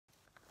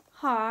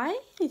Hi,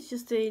 it's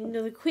just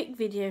another quick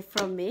video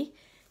from me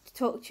to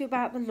talk to you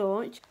about the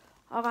launch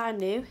of our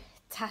new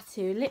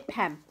tattoo lip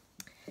pen.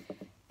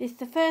 It's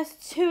the first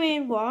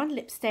 2-in-1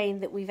 lip stain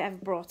that we've ever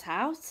brought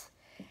out.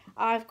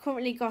 I've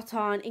currently got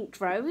on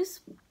Inked Rose,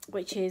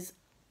 which is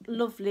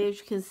lovely as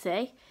you can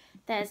see.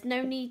 There's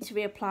no need to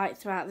reapply it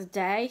throughout the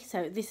day,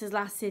 so this has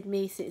lasted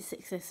me since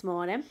 6 this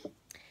morning.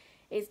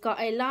 It's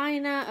got a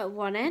liner at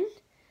one end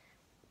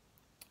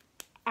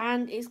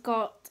and it's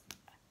got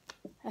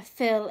a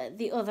fill at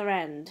the other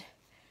end,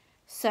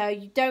 so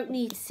you don't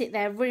need to sit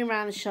there running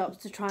around the shops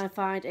to try and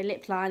find a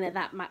lip liner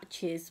that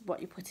matches what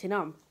you're putting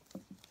on,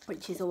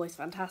 which is always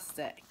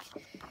fantastic.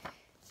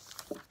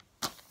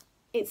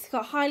 It's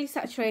got highly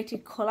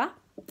saturated colour,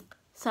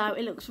 so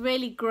it looks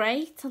really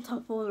great on top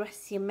of all the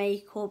rest of your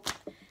makeup.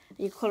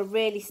 Your colour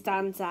really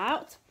stands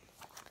out,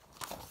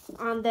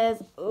 and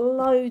there's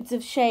loads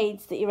of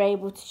shades that you're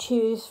able to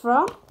choose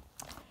from,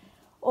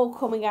 all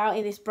coming out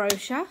in this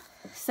brochure,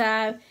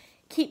 so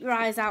keep your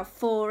eyes out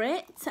for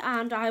it,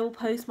 and I will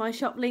post my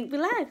shop link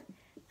below.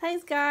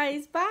 Thanks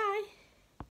guys, bye.